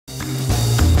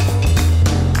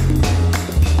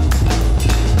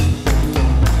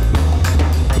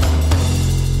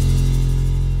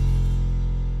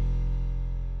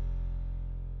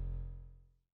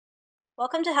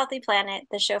Welcome to Healthy Planet,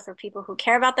 the show for people who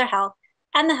care about their health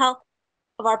and the health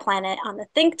of our planet on the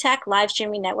ThinkTech live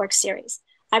streaming network series.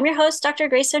 I'm your host, Dr.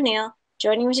 Grace O'Neil.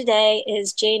 Joining me today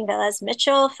is Jane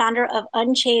Velez-Mitchell, founder of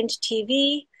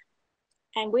UnchainedTV,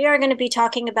 and we are going to be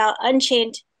talking about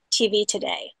Unchained TV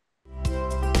today.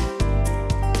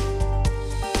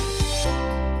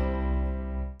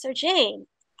 So Jane,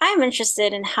 I'm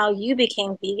interested in how you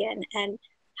became vegan and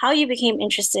how you became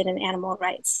interested in animal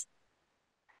rights.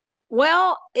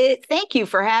 Well, thank you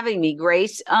for having me,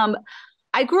 Grace.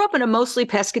 I grew up in a mostly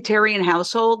pescatarian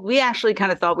household. We actually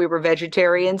kind of thought we were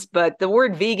vegetarians, but the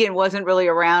word vegan wasn't really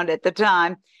around at the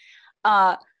time.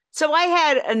 So I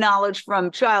had a knowledge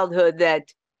from childhood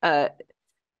that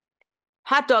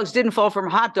hot dogs didn't fall from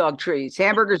hot dog trees.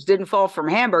 Hamburgers didn't fall from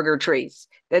hamburger trees,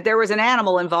 that there was an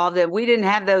animal involved, and we didn't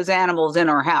have those animals in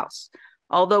our house.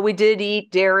 Although we did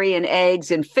eat dairy and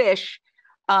eggs and fish.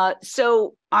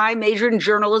 So I majored in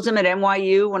journalism at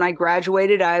NYU. When I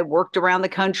graduated, I worked around the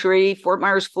country, Fort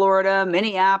Myers, Florida,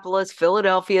 Minneapolis,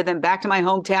 Philadelphia, then back to my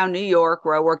hometown, New York,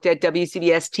 where I worked at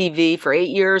WCBS TV for 8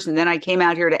 years. And then I came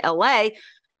out here to LA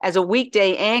as a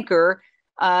weekday anchor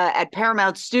at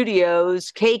Paramount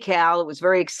Studios, KCAL. It was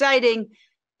very exciting.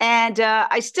 And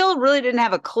I still really didn't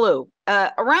have a clue.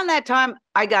 Around that time,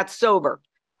 I got sober.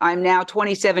 I'm now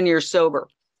 27 years sober.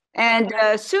 And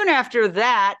soon after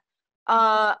that,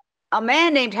 a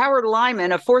man named Howard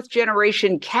Lyman, a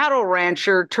fourth-generation cattle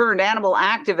rancher turned animal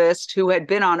activist who had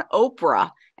been on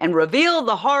Oprah and revealed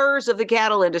the horrors of the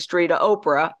cattle industry to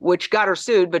Oprah, which got her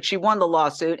sued, but she won the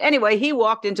lawsuit. Anyway, he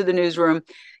walked into the newsroom,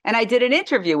 and I did an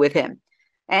interview with him.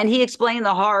 And he explained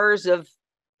the horrors of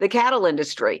the cattle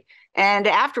industry. And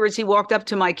afterwards, he walked up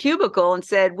to my cubicle and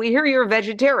said, "We hear you're a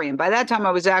vegetarian." By that time,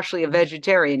 I was actually a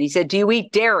vegetarian. He said, "Do you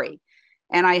eat dairy?"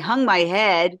 And I hung my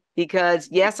head because,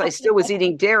 yes, I still was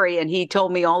eating dairy. And he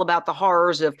told me all about the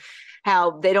horrors of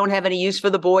how they don't have any use for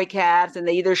the boy calves, and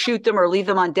they either shoot them or leave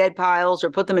them on dead piles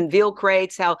or put them in veal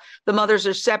crates, how the mothers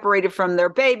are separated from their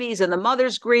babies and the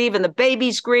mothers grieve and the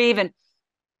babies grieve. And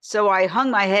so I hung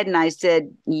my head and I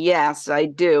said, "Yes, I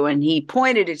do." And he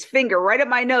pointed his finger right at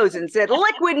my nose and said,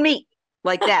 "Liquid meat,"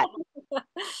 like that.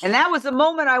 And that was the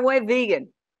moment I went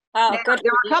vegan. Oh, Now, good.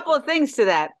 there were a couple of things to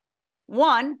that.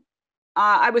 One,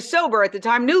 I was sober at the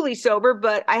time, newly sober,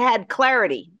 but I had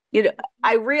clarity.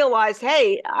 I realized,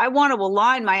 hey, I want to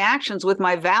align my actions with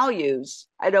my values.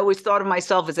 I'd always thought of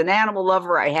myself as an animal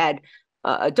lover. I had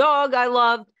a dog I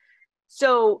loved.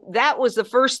 So that was the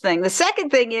first thing. The second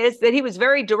thing is that he was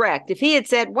very direct. If he had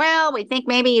said, "Well, we think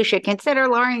maybe you should consider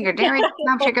lowering your dairy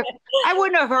consumption," I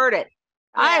wouldn't have heard it.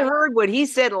 Yeah. I heard what he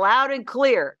said loud and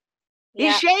clear.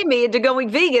 He shamed me into going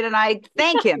vegan, and I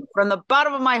thank him from the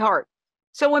bottom of my heart.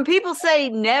 So when people say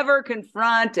never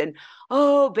confront and,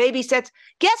 oh, baby steps,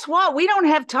 guess what? We don't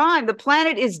have time. The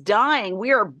planet is dying.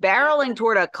 We are barreling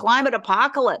toward a climate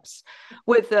apocalypse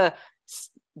with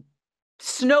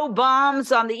snow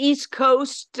bombs on the East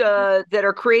Coast that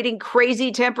are creating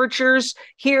crazy temperatures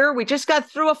here. We just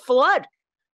got through a flood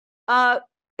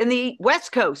in the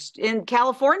West Coast in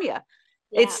California.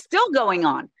 Yeah. It's still going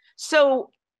on. So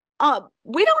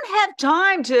we don't have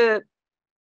time to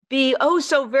be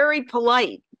so very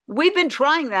polite. We've been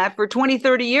trying that for 20,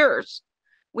 30 years.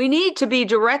 We need to be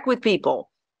direct with people.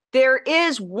 There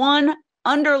is one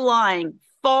underlying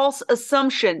false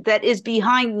assumption that is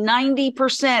behind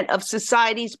 90% of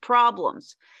society's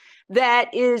problems,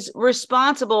 that is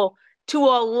responsible to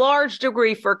a large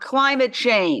degree for climate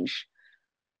change,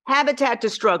 habitat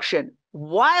destruction,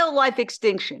 wildlife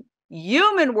extinction,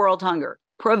 human world hunger,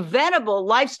 preventable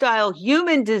lifestyle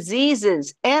human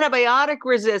diseases, antibiotic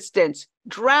resistance,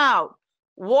 drought,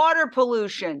 water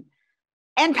pollution,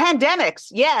 and pandemics.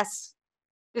 Yes,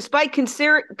 despite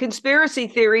conspiracy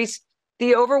theories,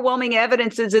 the overwhelming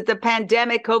evidence is that the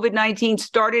pandemic, COVID-19,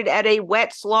 started at a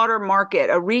wet slaughter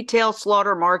market, a retail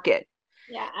slaughter market.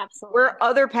 Yeah, absolutely. Where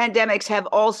other pandemics have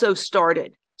also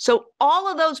started. So all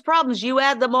of those problems, you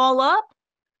add them all up,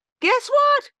 guess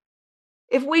what?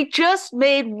 If we just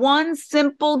made one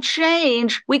simple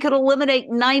change, we could eliminate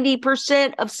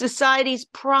 90% of society's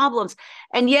problems.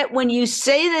 And yet when you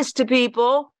say this to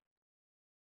people,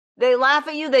 they laugh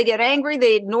at you, they get angry,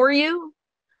 they ignore you.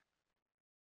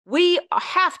 We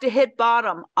have to hit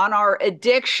bottom on our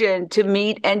addiction to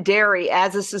meat and dairy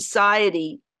as a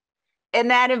society. And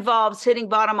that involves hitting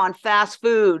bottom on fast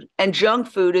food and junk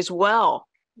food as well.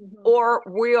 Mm-hmm. Or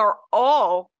we are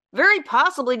all very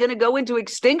possibly going to go into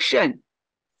extinction.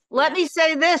 Let me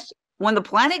say this, when the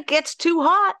planet gets too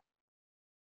hot,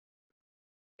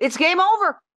 it's game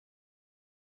over.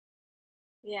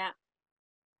 Yeah.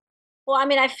 Well, I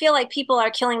mean, I feel like people are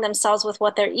killing themselves with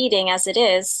what they're eating as it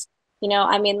is.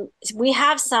 I mean, we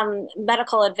have some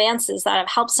medical advances that have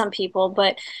helped some people,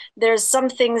 but there's some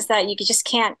things that just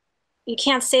can't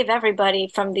save everybody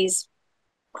from these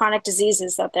chronic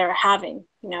diseases that they're having.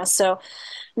 So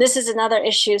this is another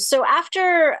issue. So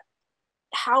after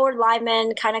Howard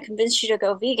Lyman kind of convinced you to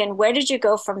go vegan, where did you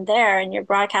go from there in your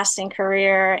broadcasting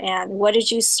career, and what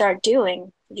did you start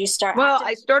doing? Did you start Well,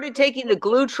 I started taking the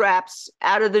glue traps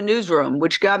out of the newsroom,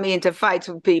 which got me into fights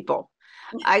with people.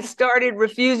 I started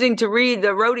refusing to read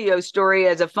the rodeo story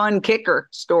as a fun kicker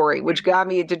story, which got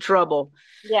me into trouble.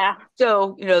 Yeah.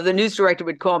 So, the news director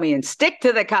would call me and stick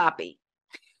to the copy.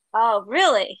 Oh,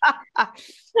 really?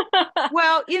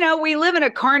 Well, we live in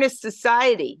a carnist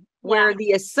society where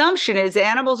the assumption is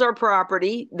animals are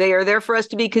property. They are there for us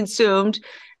to be consumed.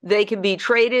 They can be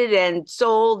traded and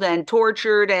sold and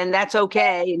tortured, and that's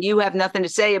okay. And you have nothing to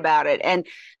say about it. And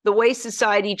the way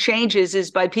society changes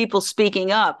is by people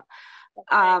speaking up.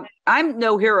 I'm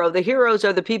no hero. The heroes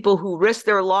are the people who risk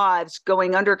their lives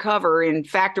going undercover in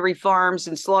factory farms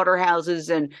and slaughterhouses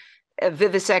and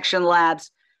vivisection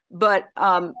labs. But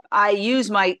I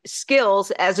use my skills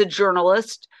as a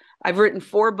journalist. I've written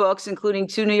 4 books, including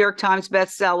 2 New York Times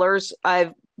bestsellers.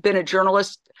 I've been a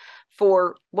journalist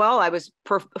I was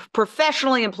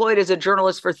professionally employed as a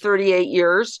journalist for 38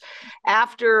 years.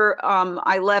 After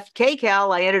I left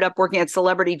KCAL, I ended up working at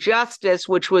Celebrity Justice,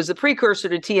 which was a precursor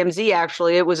to TMZ,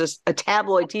 actually. It was a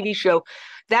tabloid TV show.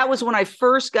 That was when I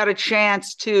first got a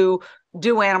chance to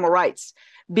do animal rights,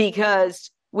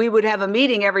 because we would have a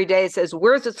meeting every day that says,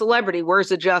 where's the celebrity? Where's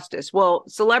the justice? Well,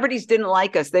 celebrities didn't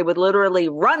like us. They would literally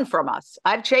run from us.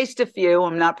 I've chased a few,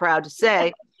 I'm not proud to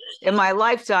say, in my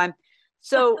lifetime.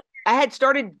 So I had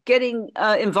started getting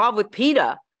involved with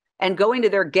PETA and going to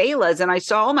their galas, and I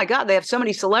saw, oh my God, they have so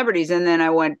many celebrities. And then I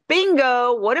went,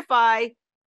 bingo, what if I,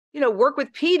 work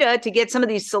with PETA to get some of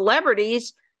these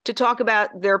celebrities to talk about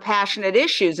their passionate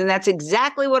issues? And that's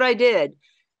exactly what I did,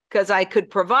 because I could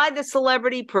provide the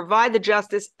celebrity, provide the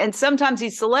justice. And sometimes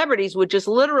these celebrities would just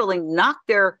literally knock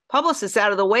their publicists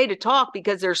out of the way to talk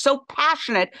because they're so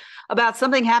passionate about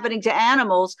something happening to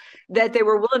animals that they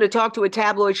were willing to talk to a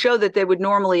tabloid show that they would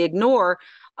normally ignore.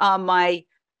 My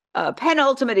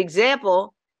penultimate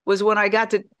example was when I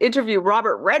got to interview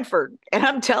Robert Redford. And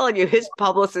I'm telling you, his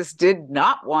publicist did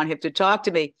not want him to talk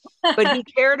to me, but he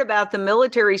cared about the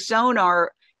military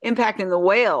sonar impacting the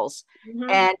whales. Mm-hmm.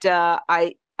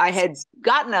 And I had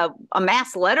gotten a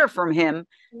mass letter from him,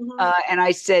 and I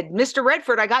said, Mr.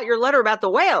 Redford, I got your letter about the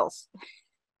whales.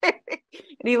 And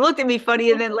he looked at me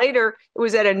funny. And then later, it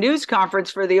was at a news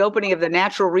conference for the opening of the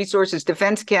Natural Resources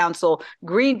Defense Council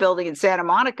Green Building in Santa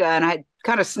Monica. And I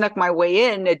kind of snuck my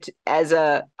way in as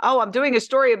I'm doing a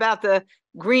story about the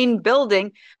green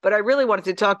building, but I really wanted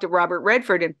to talk to Robert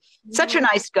Redford. And such a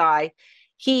nice guy.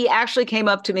 He actually came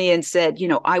up to me and said,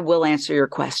 I will answer your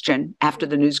question after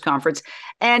the news conference.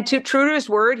 And true to his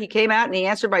word, he came out and he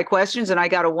answered my questions, and I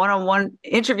got a one-on-one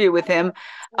interview with him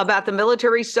about the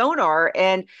military sonar.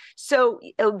 And so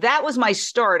that was my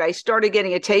start. I started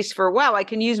getting a taste for, wow, I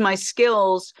can use my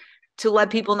skills to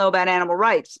let people know about animal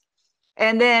rights.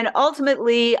 And then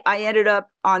ultimately, I ended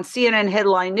up on CNN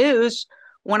Headline News.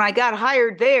 When I got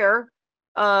hired there,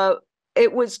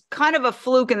 it was kind of a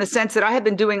fluke in the sense that I had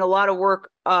been doing a lot of work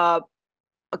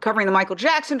covering the Michael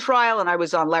Jackson trial, and I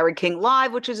was on Larry King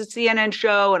Live, which is a CNN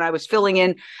show, and I was filling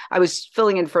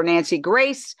in for Nancy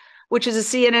Grace, which is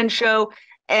a CNN show.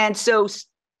 And so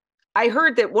I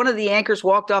heard that one of the anchors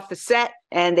walked off the set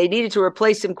and they needed to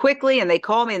replace him quickly, and they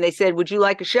called me and they said, would you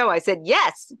like a show? I said,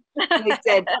 yes. And they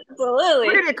said, absolutely.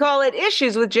 We're going to call it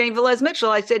Issues with Jane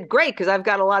Velez-Mitchell. I said, great, because I've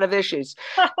got a lot of issues.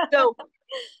 So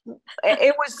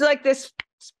it was like this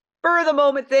spur of the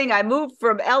moment thing. I moved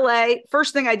from LA.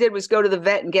 First thing I did was go to the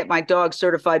vet and get my dog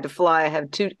certified to fly. I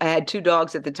had 2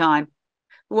 dogs at the time,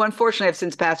 who unfortunately have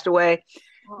since passed away.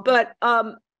 But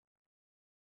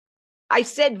I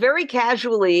said very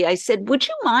casually, I said, would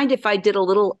you mind if I did a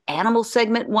little animal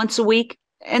segment once a week?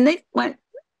 And they went,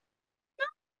 no,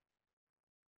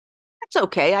 that's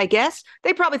okay, I guess.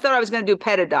 They probably thought I was going to do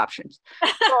pet adoptions.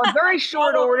 So in very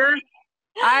short order,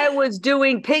 I was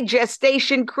doing pig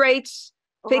gestation crates.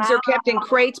 Pigs are kept in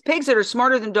crates. Pigs that are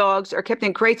smarter than dogs are kept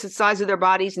in crates the size of their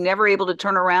bodies, never able to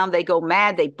turn around. They go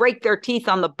mad. They break their teeth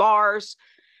on the bars.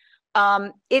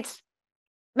 It's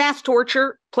mass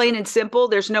torture, plain and simple.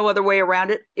 There's no other way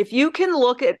around it. If you can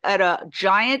look at a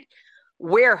giant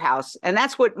warehouse, and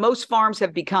that's what most farms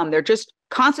have become. They're just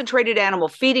concentrated animal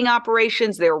feeding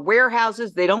operations. They're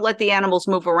warehouses. They don't let the animals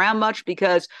move around much,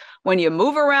 because when you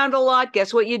move around a lot,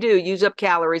 guess what you do? Use up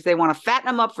calories. They want to fatten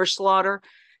them up for slaughter.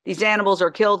 These animals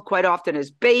are killed quite often as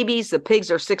babies. The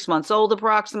pigs are 6 months old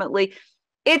approximately.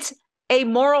 It's a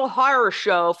moral horror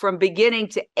show from beginning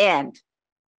to end.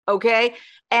 Okay.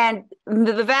 And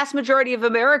the vast majority of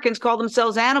Americans call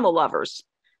themselves animal lovers.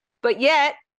 But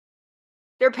yet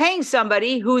they're paying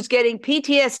somebody who's getting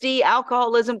PTSD,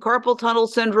 alcoholism, carpal tunnel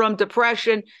syndrome,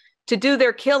 depression to do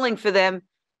their killing for them,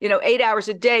 8 hours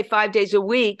a day, 5 days a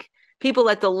week. People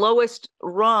at the lowest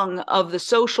rung of the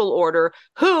social order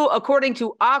who, according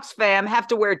to Oxfam, have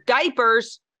to wear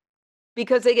diapers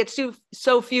because they get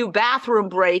so few bathroom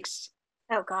breaks.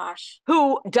 Oh, gosh.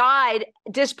 Who died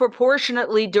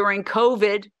disproportionately during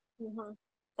COVID. Mm-hmm.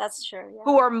 That's true. Yeah.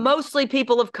 Who are mostly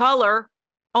people of color,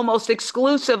 almost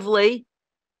exclusively.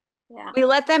 Yeah. We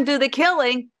let them do the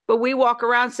killing, but we walk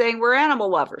around saying we're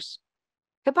animal lovers.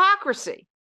 Hypocrisy.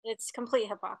 It's complete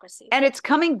hypocrisy. And it's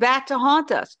coming back to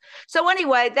haunt us. So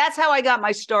anyway, that's how I got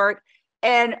my start.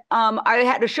 And I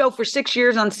had a show for 6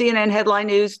 years on CNN Headline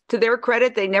News. To their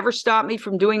credit, they never stopped me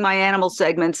from doing my animal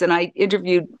segments. And I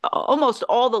interviewed almost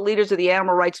all the leaders of the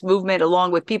animal rights movement,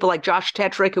 along with people like Josh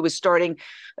Tetrick, who was starting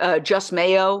Just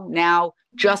Mayo, now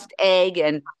Just Egg.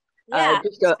 And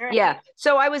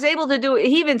so I was able to do it.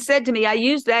 He even said to me, I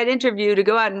used that interview to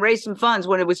go out and raise some funds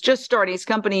when it was just starting. His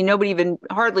company, nobody even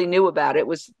hardly knew about it. It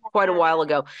was quite a while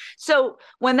ago. So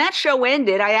when that show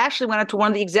ended, I actually went up to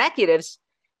one of the executives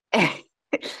and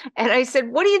I said,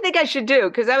 what do you think I should do?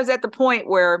 Because I was at the point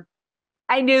where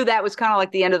I knew that was kind of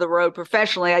like the end of the road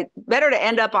professionally. Better to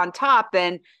end up on top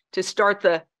than to start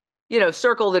the,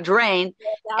 circle the drain.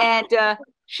 And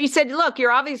she said, look,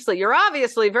 you're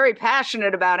obviously very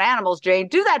passionate about animals, Jane.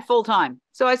 Do that full time.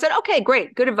 So I said, okay,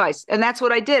 great. Good advice. And that's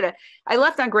what I did. I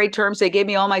left on great terms. They gave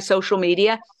me all my social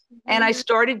media. And I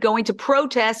started going to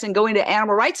protests and going to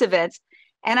animal rights events.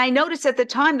 And I noticed at the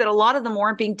time that a lot of them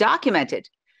weren't being documented.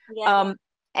 Yeah.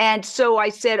 And so I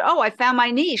said, I found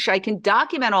my niche. I can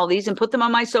document all these and put them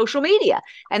on my social media.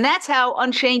 And that's how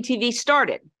UnchainedTV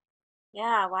started.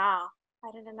 Yeah. Wow.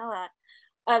 I didn't know that.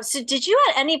 So did you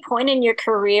at any point in your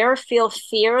career feel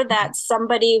fear that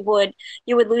you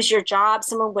would lose your job?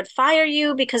 Someone would fire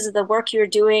you because of the work you're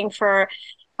doing for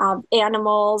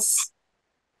animals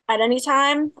at any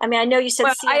time? I mean, I know you said.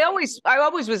 Well, I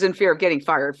always was in fear of getting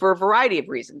fired for a variety of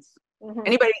reasons.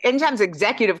 Mm-hmm. Anytime an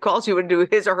executive calls you into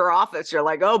his or her office, you're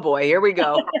like, oh boy, here we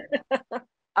go.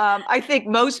 I think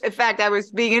in fact, I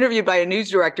was being interviewed by a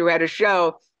news director who had a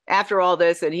show after all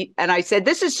this. And I said,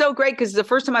 this is so great because it's the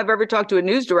first time I've ever talked to a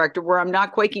news director where I'm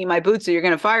not quaking in my boots. So you're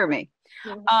going to fire me.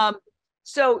 Mm-hmm.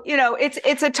 So,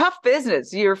 it's a tough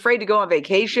business. You're afraid to go on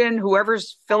vacation.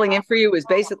 Whoever's filling in for you is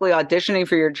basically auditioning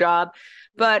for your job.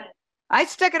 But I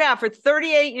stuck it out for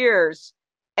 38 years.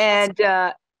 And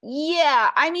I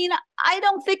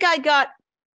don't think I got,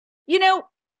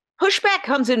 pushback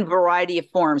comes in a variety of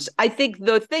forms. I think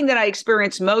the thing that I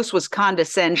experienced most was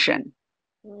condescension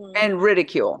and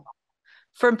ridicule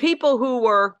from people who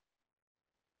were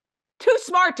too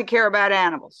smart to care about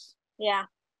animals. Yeah.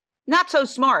 Not so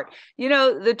smart.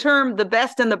 The term The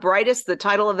Best and the Brightest, the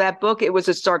title of that book, it was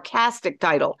a sarcastic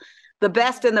title. The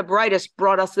best and the brightest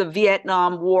brought us the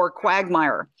Vietnam War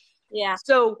quagmire. Yeah.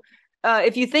 So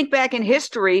if you think back in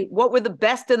history, what were the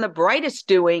best and the brightest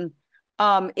doing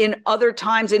in other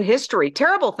times in history?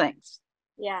 Terrible things.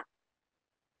 Yeah.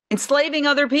 Enslaving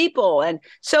other people. And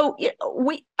so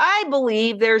I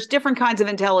believe there's different kinds of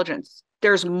intelligence.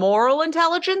 There's moral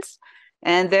intelligence,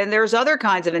 and then there's other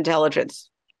kinds of intelligence.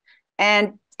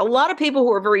 And a lot of people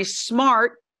who are very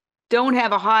smart don't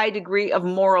have a high degree of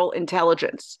moral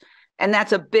intelligence. And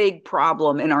that's a big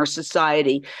problem in our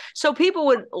society. So people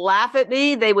would laugh at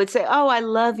me. They would say, oh, I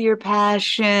love your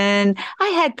passion. I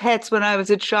had pets when I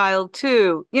was a child,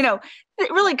 too.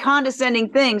 Really condescending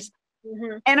things.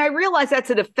 Mm-hmm. And I realize that's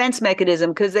a defense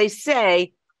mechanism because they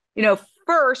say,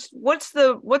 first, what's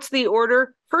the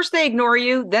order? First, they ignore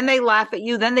you. Then they laugh at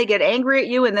you. Then they get angry at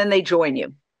you. And then they join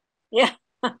you. Yeah.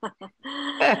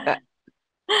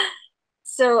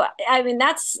 So, I mean,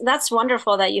 that's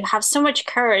wonderful that you have so much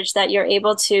courage that you're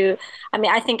able to,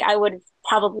 I think I would have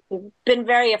probably been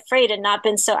very afraid and not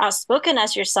been so outspoken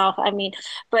as yourself.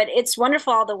 But it's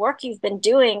wonderful all the work you've been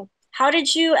doing. How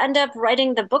did you end up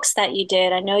writing the books that you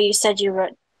did? I know you said you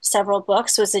wrote several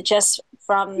books. Was it just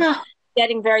from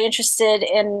getting very interested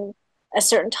in a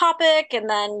certain topic and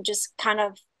then just kind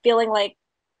of feeling like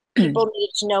people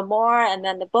needed to know more and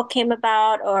then the book came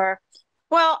about, or?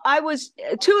 Well,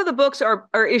 two of the books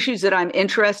are issues that I'm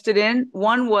interested in.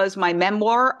 One was my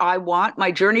memoir,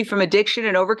 My Journey from Addiction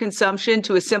and Overconsumption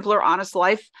to a Simpler, Honest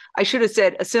Life. I should have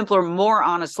said a simpler, more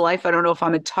honest life. I don't know if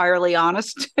I'm entirely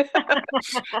honest.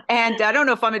 And I don't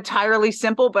know if I'm entirely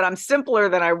simple, but I'm simpler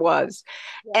than I was.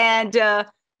 Yeah. And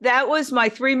That was my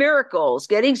three miracles: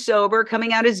 getting sober,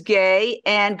 coming out as gay,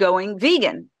 and going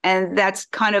vegan. And that's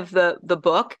kind of the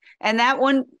book. And that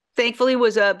one, thankfully,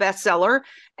 was a bestseller.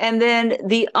 And then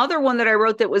the other one that I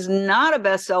wrote that was not a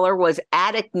bestseller was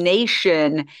Addict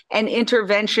Nation, an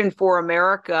intervention for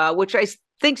America, which I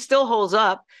think still holds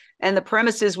up. And the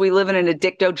premise is we live in an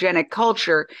addictogenic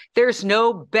culture. There's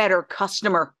no better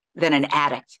customer than an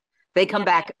addict. They come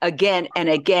back again and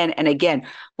again and again,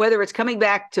 whether it's coming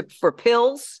back for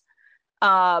pills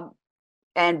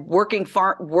and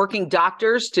working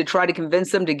doctors to try to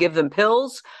convince them to give them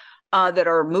pills that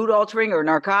are mood altering or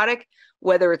narcotic,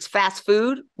 whether it's fast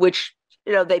food, which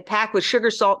they pack with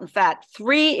sugar, salt, and fat,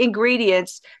 three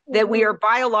ingredients that we are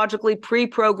biologically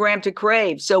pre-programmed to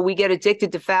crave. So we get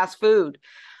addicted to fast food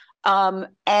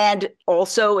and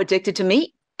also addicted to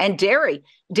meat. And dairy.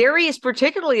 Dairy is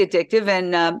particularly addictive.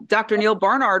 And Dr. Neil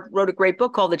Barnard wrote a great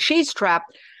book called The Cheese Trap.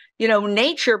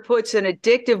 Nature puts an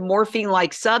addictive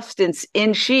morphine-like substance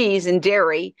in cheese and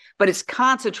dairy, but it's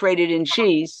concentrated in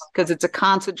cheese because it's a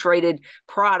concentrated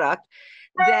product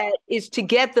that is to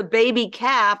get the baby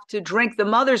calf to drink the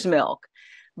mother's milk.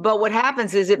 But what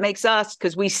happens is it makes us,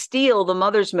 because we steal the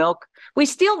mother's milk, we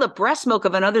steal the breast milk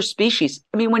of another species.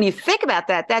 I mean, when you think about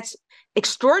that, that's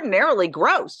extraordinarily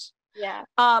gross. Yeah.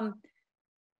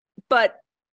 But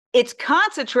it's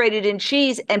concentrated in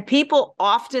cheese, and people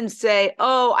often say,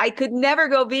 oh, I could never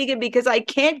go vegan because I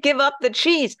can't give up the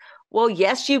cheese. Well,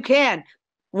 yes, you can.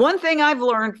 One thing I've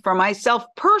learned for myself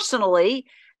personally,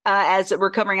 as a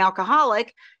recovering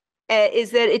alcoholic,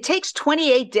 is that it takes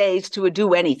 28 days to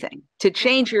do anything, to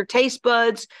change your taste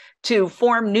buds, to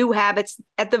form new habits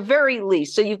at the very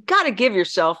least. So you've got to give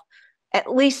yourself at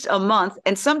least a month,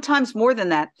 and sometimes more than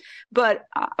that. But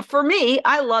for me,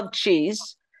 I love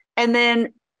cheese. And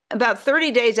then about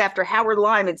 30 days after Howard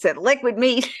Lyman said liquid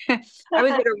meat, I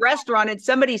was at a restaurant and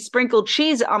somebody sprinkled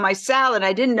cheese on my salad.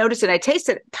 I didn't notice it. I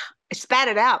tasted it. I spat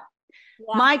it out.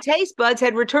 Yeah. My taste buds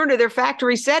had returned to their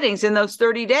factory settings in those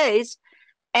 30 days.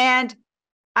 And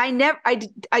I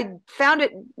found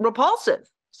it repulsive.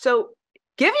 So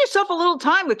give yourself a little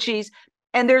time with cheese.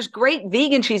 And there's great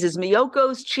vegan cheeses.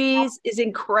 Miyoko's cheese is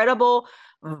incredible.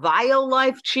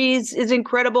 Violife cheese is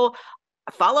incredible.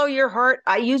 Follow your heart.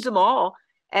 I use them all.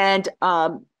 And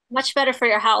much better for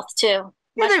your health too.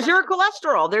 Yeah, there's zero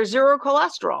cholesterol. There's zero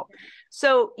cholesterol.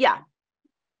 So yeah.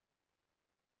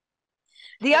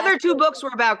 The other two books were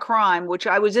about crime, which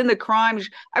I was in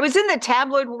the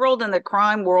tabloid world and the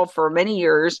crime world for many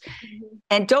years. Mm-hmm.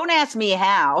 And don't ask me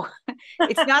how.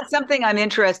 It's not something I'm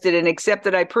interested in, except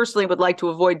that I personally would like to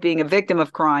avoid being a victim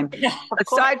of crime. Yeah,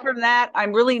 Aside from that,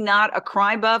 I'm really not a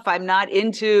crime buff. I'm not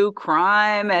into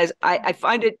crime, as I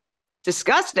find it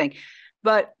disgusting.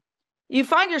 But you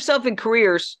find yourself in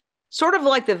careers sort of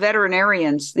like the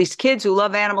veterinarians, these kids who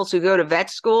love animals who go to vet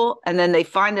school, and then they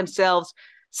find themselves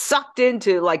sucked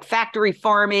into like factory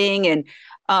farming. And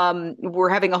we're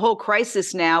having a whole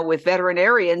crisis now with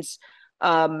veterinarians.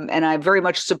 And I very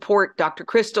much support Dr.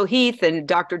 Crystal Heath and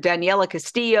Dr. Daniela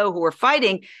Castillo, who are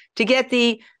fighting to get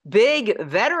the big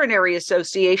veterinary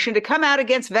association to come out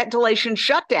against ventilation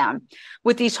shutdown.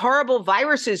 With these horrible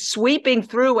viruses sweeping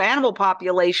through animal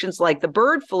populations like the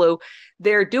bird flu,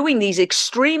 they're doing these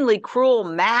extremely cruel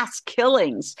mass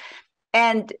killings.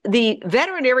 And the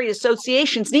veterinary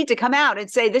associations need to come out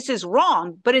and say this is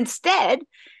wrong. But instead,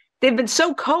 they've been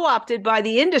so co-opted by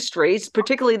the industries,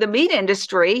 particularly the meat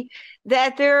industry,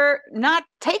 that they're not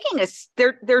taking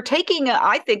they're taking,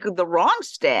 I think, the wrong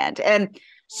stand. And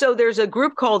so there's a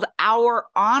group called Our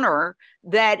Honor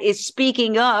that is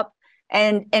speaking up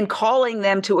and calling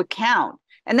them to account.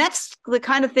 And that's the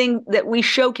kind of thing that we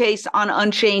showcase on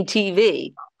Unchained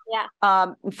TV.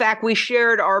 Yeah. In fact, we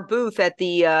shared our booth at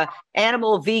the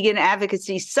Animal Vegan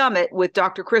Advocacy Summit with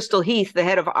Dr. Crystal Heath, the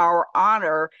head of Our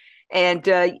Honor, and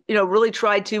really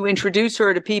tried to introduce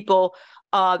her to people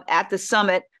at the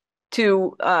summit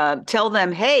to tell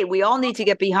them, hey, we all need to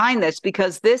get behind this,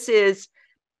 because this is,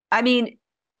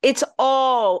 it's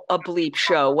all a bleep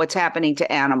show what's happening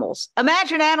to animals.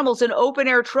 Imagine animals in open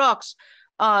air trucks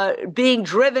being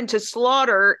driven to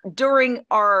slaughter during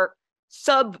our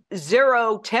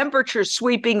sub-zero temperature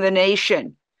sweeping the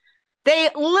nation. They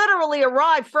literally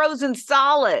arrive frozen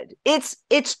solid. It's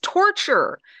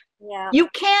torture. Yeah. You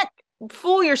can't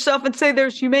fool yourself and say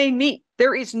there's humane meat.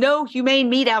 There is no humane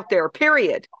meat out there,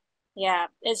 period. Yeah,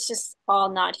 it's just all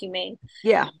not humane.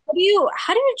 Yeah. How do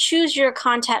you choose your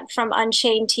content from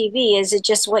Unchained TV? Is it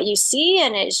just what you see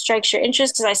and it strikes your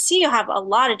interest? Because I see you have a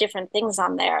lot of different things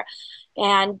on there.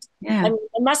 And it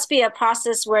must be a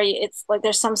process where it's like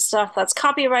there's some stuff that's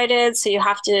copyrighted, so you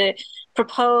have to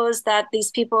propose that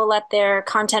these people let their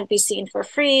content be seen for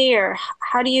free, or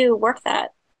how do you work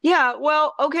that? Yeah,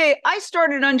 well, okay. I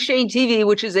started Unchained TV,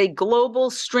 which is a global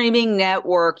streaming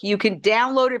network. You can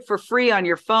download it for free on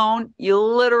your phone. You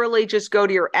literally just go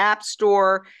to your app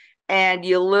store and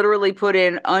you literally put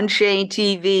in Unchained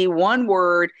TV, one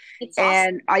word, It's awesome.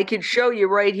 and I can show you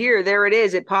right here. There it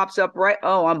is. It pops up right.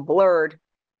 Oh, I'm blurred.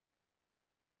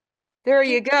 There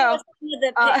you go.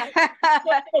 There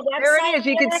it is.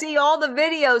 You can see all the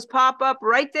videos pop up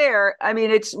right there. I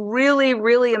mean, it's really,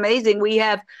 really amazing. We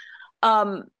have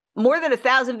more than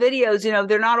 1,000 videos. You know,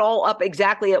 they're not all up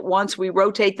exactly at once. We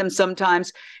rotate them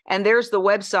sometimes. And there's the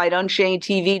website,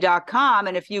 UnchainedTV.com.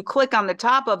 And if you click on the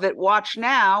top of it, watch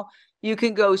now, you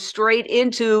can go straight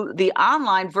into the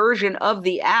online version of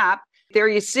the app. There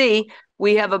you see,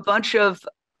 we have a bunch of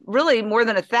really more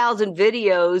than 1,000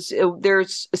 videos.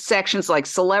 There's sections like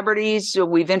celebrities.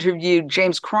 We've interviewed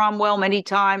James Cromwell many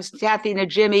times, Kathy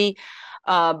Najimy,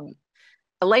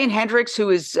 Elaine Hendricks, who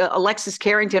is Alexis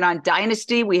Carrington on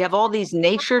Dynasty. We have all these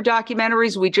nature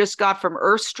documentaries we just got from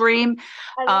Earthstream.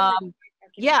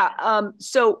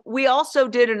 So we also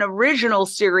did an original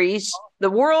series, the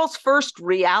world's first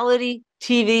reality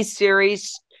TV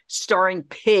series starring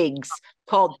pigs,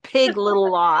 called Pig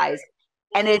Little Lies.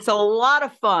 And it's a lot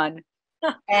of fun.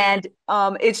 And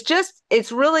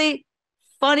it's really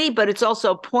funny, but it's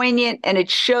also poignant. And it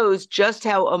shows just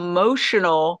how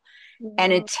emotional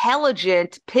and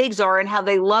intelligent pigs are and how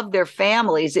they love their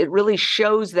families. It really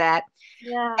shows that.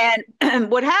 Yeah.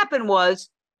 And what happened was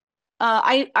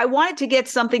I wanted to get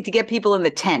something to get people in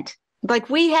the tent. Like,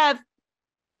 we have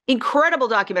incredible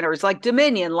documentaries like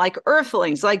Dominion, like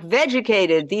Earthlings, like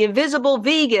Vegucated, The Invisible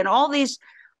Vegan, all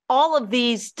of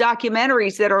these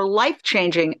documentaries that are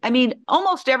life-changing. I mean,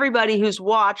 almost everybody who's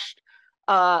watched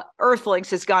Earthlings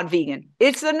has gone vegan.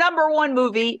 It's the #1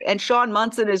 movie, and Sean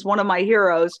Munson is one of my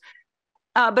heroes.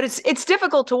 But it's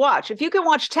difficult to watch. If you can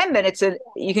watch 10 minutes, and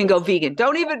you can go vegan.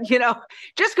 Don't even,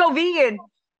 just go vegan,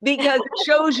 because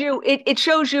it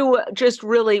shows you just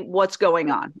really what's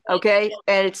going on. Okay.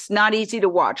 And it's not easy to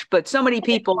watch, but so many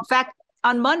people. In fact,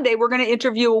 on Monday, we're going to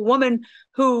interview a woman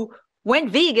who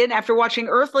went vegan after watching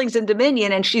Earthlings and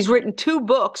Dominion. And she's written 2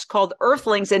 books called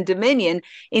Earthlings and Dominion,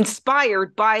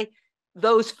 inspired by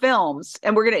those films.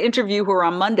 And we're going to interview her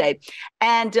on Monday.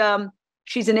 And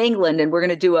she's in England, and we're going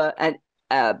to do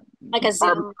like a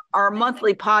Zoom. Our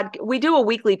monthly we do a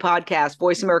weekly podcast,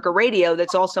 Voice America Radio,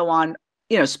 that's also on,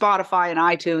 Spotify and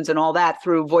iTunes and all that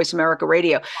through Voice America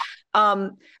Radio.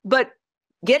 But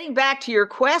getting back to your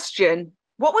question,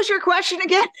 what was your question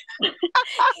again?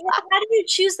 How do you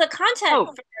choose the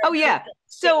content? Oh yeah.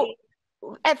 So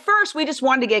at first we just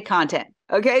wanted to get content.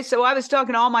 Okay. So I was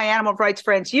talking to all my animal rights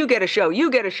friends, you get a show,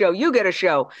 you get a show, you get a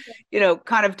show,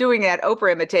 kind of doing that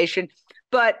Oprah imitation.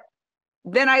 But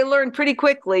then I learned pretty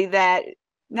quickly that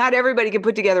not everybody can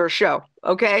put together a show.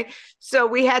 Okay. So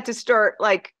we had to start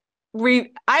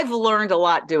I've learned a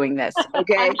lot doing this.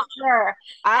 Okay. I'm sure.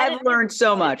 I've learned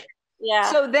so much. Yeah.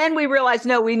 So then we realized,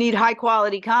 no, we need high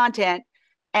quality content.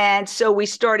 And so we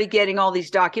started getting all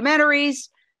these documentaries.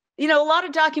 A lot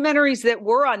of documentaries that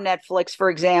were on Netflix, for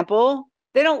example,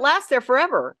 they don't last there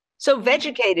forever. So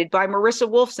Vegucated by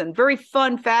Marissa Wolfson, very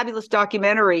fun, fabulous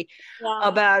documentary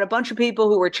about a bunch of people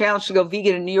who were challenged to go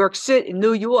vegan in New York City,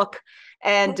 New York,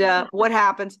 and what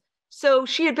happens. So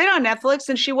she had been on Netflix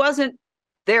and she wasn't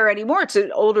there anymore. It's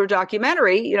an older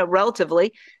documentary,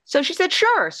 relatively. So she said,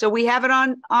 sure. So we have it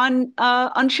on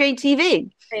Unchained TV.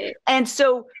 Right. And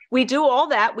so we do all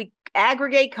that. We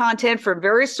aggregate content from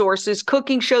various sources,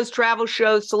 cooking shows, travel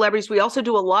shows, celebrities. We also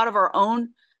do a lot of our own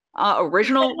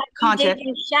original content.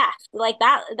 Chef, like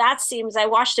that seems, I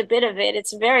watched a bit of it.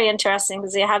 It's very interesting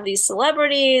because they have these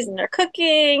celebrities and they're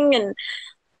cooking, and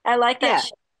I like that. Yeah.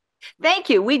 Thank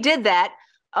you. We did that.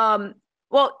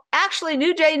 Well, actually,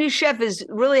 New Day, New Chef is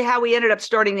really how we ended up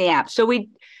starting the app. So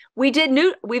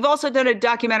we've also done a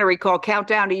documentary called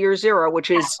Countdown to Year Zero,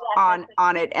 which is on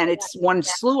it, and it's won a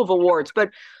slew of awards.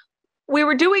 But we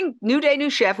were doing New Day, New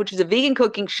Chef, which is a vegan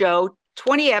cooking show,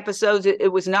 20 episodes.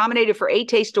 It was nominated for 8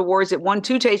 Taste Awards. It won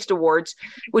 2 Taste Awards,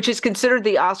 which is considered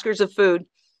the Oscars of food.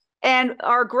 And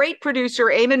our great producer,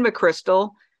 Eamon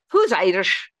McChrystal, who's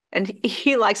Irish, and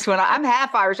he likes when I'm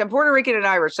half Irish. I'm Puerto Rican and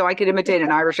Irish, so I could imitate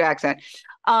an Irish accent.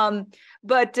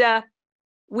 But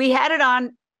we had it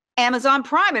on Amazon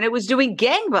Prime, and it was doing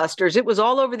gangbusters. It was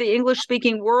all over the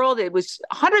English-speaking world. It was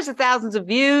hundreds of thousands of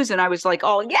views, and I was like,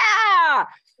 oh, yeah!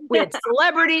 We had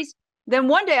celebrities. Then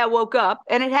one day I woke up,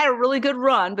 and it had a really good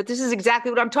run, but this is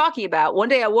exactly what I'm talking about. One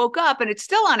day I woke up, and it's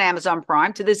still on Amazon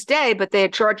Prime to this day, but they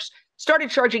had started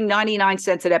charging 99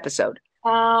 cents an episode.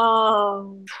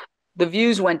 Oh. the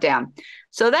views went down.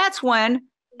 So that's when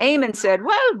Eamon said,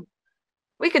 well,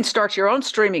 we can start your own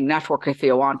streaming network if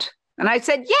you want. And I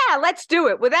said, yeah, let's do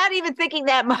it without even thinking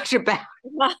that much about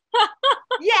it.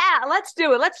 Yeah, let's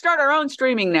do it. Let's start our own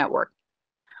streaming network.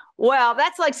 Well,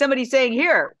 that's like somebody saying,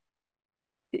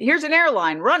 here's an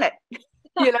airline, run it.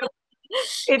 You know,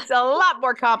 it's a lot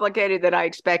more complicated than I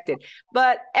expected.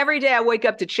 But every day I wake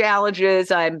up to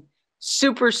challenges. I'm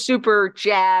super, super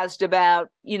jazzed about,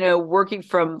 working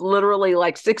from literally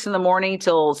like 6 a.m.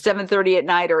 till 7:30 at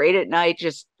night or 8 at night,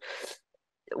 just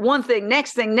one thing,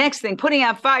 next thing, putting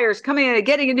out fires, coming in,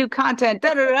 getting a new content,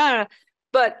 da, da, da, da.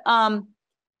 But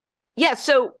yeah,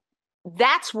 so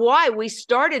that's why we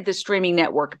started the streaming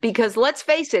network, because let's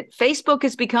face it, Facebook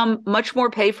has become much more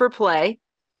pay for play.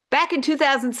 Back in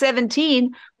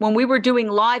 2017, when we were doing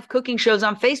live cooking shows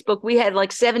on Facebook, we had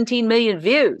like 17 million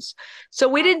views. So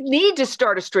we didn't need to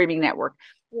start a streaming network.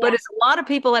 Yeah. But as a lot of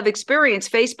people have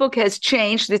experienced, Facebook has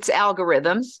changed its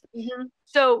algorithms. Mm-hmm.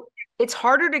 So it's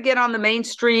harder to get on the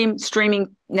mainstream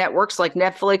streaming networks like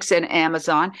Netflix and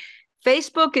Amazon.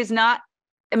 Facebook is not,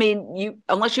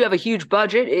 unless you have a huge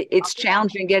budget, it's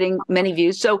challenging getting many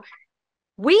views. So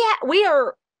we have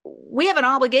an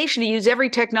obligation to use every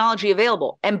technology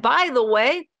available. And by the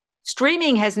way,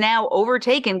 streaming has now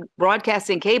overtaken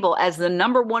broadcasting cable as the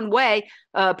number one way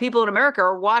people in America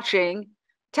are watching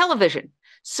television.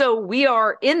 So we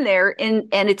are in there, and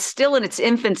it's still in its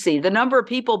infancy. The number of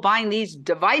people buying these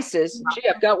devices,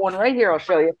 I've got one right here, I'll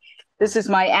show you. This is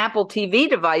my Apple TV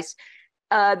device.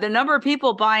 The number of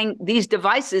people buying these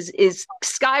devices is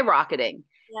skyrocketing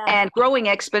and growing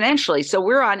exponentially. So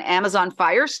we're on Amazon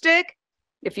Fire Stick.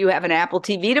 If you have an Apple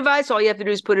TV device, all you have to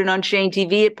do is put it on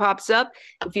UnchainedTV, it pops up.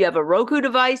 If you have a Roku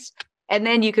device, and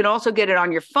then you can also get it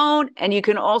on your phone, and you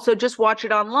can also just watch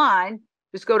it online.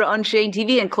 Just go to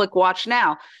UnchainedTV and click Watch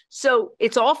Now. So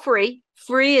it's all free.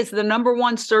 Free is the number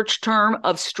one search term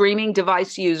of streaming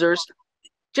device users.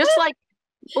 Just like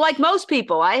most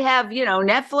people. I have,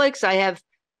 Netflix, I have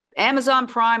Amazon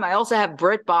Prime, I also have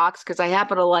BritBox because I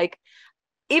happen to like,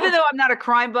 even though I'm not a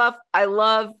crime buff, I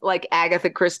love like Agatha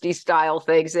Christie style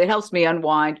things. It helps me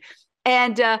unwind.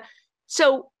 And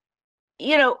so,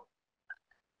 we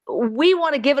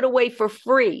want to give it away for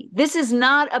free. This is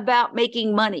not about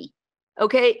making money.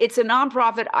 Okay. It's a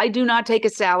nonprofit. I do not take a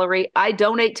salary. I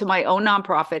donate to my own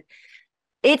nonprofit.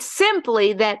 It's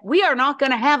simply that we are not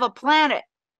going to have a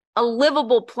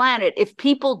livable planet, if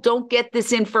people don't get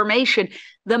this information.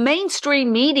 The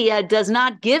mainstream media does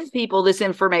not give people this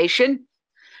information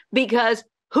because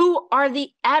who are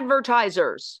the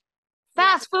advertisers?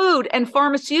 Fast food and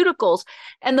pharmaceuticals.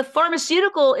 And the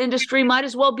pharmaceutical industry might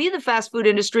as well be the fast food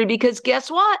industry, because guess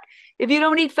what? If you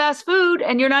don't eat fast food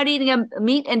and you're not eating a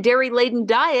meat and dairy laden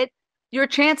diet, your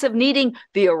chance of needing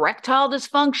the erectile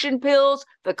dysfunction pills,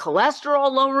 the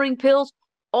cholesterol lowering pills,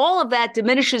 all of that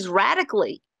diminishes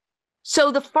radically.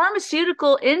 So the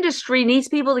pharmaceutical industry needs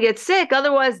people to get sick.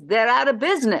 Otherwise, they're out of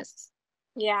business.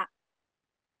 Yeah.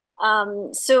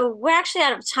 So we're actually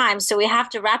out of time, so we have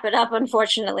to wrap it up,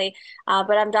 unfortunately.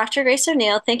 But I'm Dr. Grace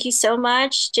O'Neil. Thank you so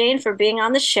much, Jane, for being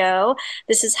on the show.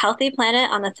 This is Healthy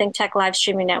Planet on the ThinkTech Live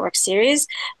Streaming Network series.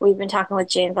 We've been talking with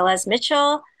Jane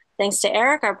Velez-Mitchell. Thanks to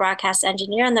Eric, our broadcast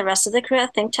engineer, and the rest of the crew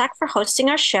at ThinkTech for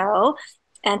hosting our show.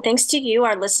 And thanks to you,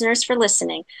 our listeners, for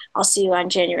listening. I'll see you on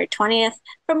January 20th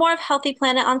for more of Healthy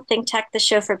Planet on ThinkTech, the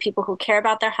show for people who care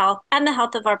about their health and the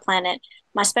health of our planet.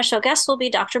 My special guest will be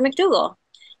Dr. McDougall.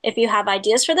 If you have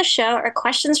ideas for the show or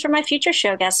questions for my future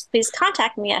show guests, please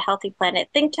contact me at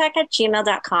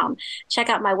healthyplanetthinktech@gmail.com. Check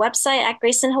out my website at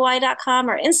graceinhawaii.com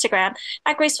or Instagram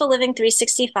at graceful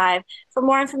living365 for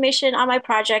more information on my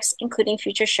projects, including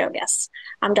future show guests.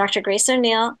 I'm Dr. Grace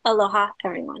O'Neil. Aloha,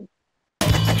 everyone.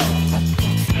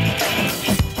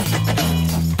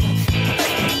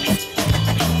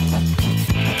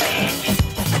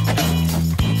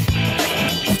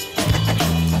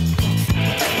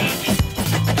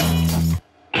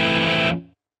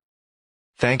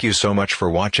 Thank you so much for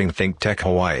watching ThinkTech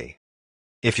Hawaii.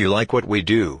 If you like what we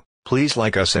do, please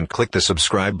like us and click the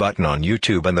subscribe button on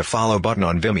YouTube and the follow button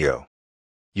on Vimeo.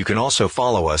 You can also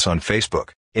follow us on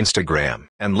Facebook, Instagram,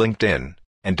 and LinkedIn,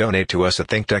 and donate to us at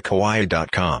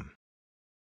thinktechhawaii.com.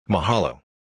 Mahalo.